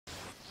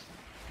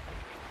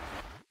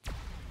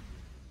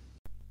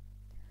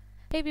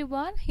Hey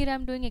everyone, here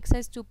I'm doing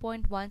exercise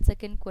 2.1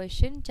 second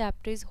question.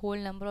 Chapter is whole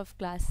number of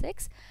class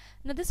 6.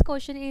 Now this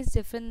question is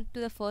different to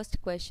the first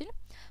question.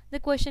 The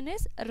question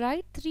is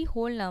write three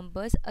whole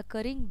numbers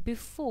occurring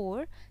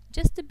before,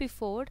 just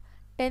before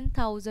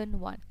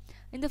 10,001.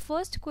 In the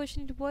first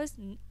question it was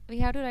we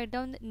have to write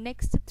down the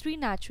next three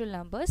natural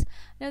numbers.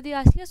 Now they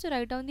are asking us to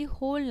write down the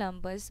whole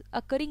numbers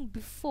occurring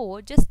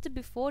before, just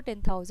before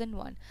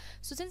 10,001.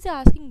 So since they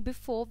are asking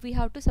before, we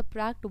have to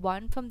subtract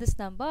 1 from this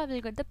number and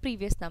we'll get the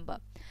previous number.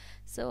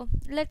 So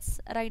let's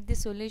write the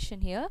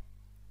solution here.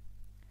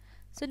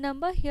 So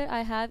number here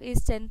I have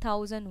is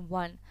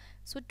 10,001.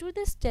 So to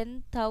this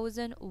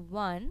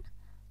 10,001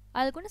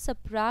 I'm going to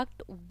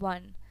subtract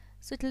 1.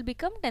 So it will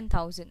become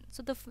 10,000.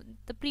 So the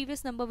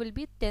previous number will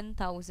be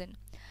 10,000.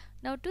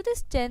 Now to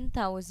this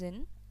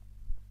 10,000,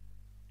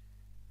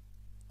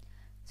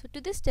 so to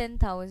this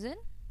 10,000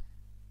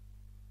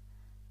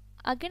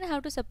 again I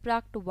have to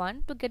subtract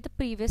 1 to get the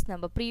previous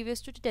number,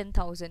 previous to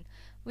 10,000,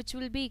 which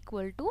will be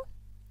equal to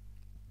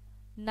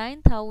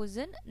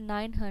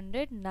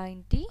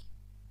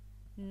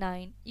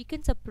 9,999. You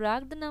can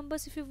subtract the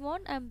numbers if you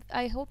want.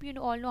 I hope you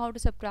all know how to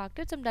subtract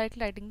it, so I'm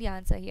directly writing the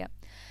answer here.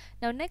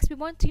 Now next we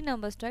want three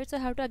numbers, right? So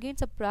I have to again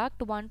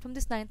subtract 1 from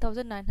this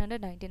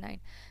 9,999.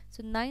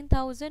 So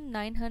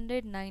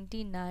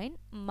 9,999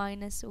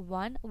 minus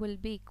 1 will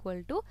be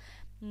equal to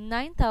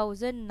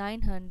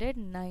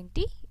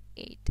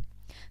 9,998.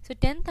 So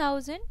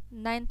 10,000,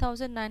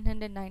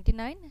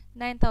 9,999,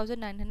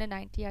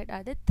 9,998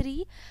 are the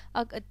three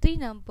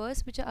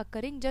numbers which are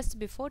occurring just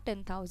before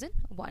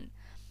 10,001.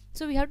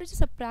 So we have to just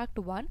subtract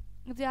 1.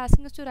 If they are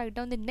asking us to write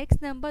down the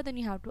next number, then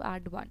you have to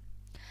add 1.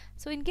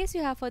 So in case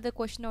you have further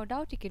question or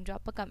doubt, you can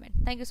drop a comment.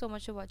 Thank you so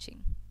much for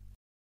watching.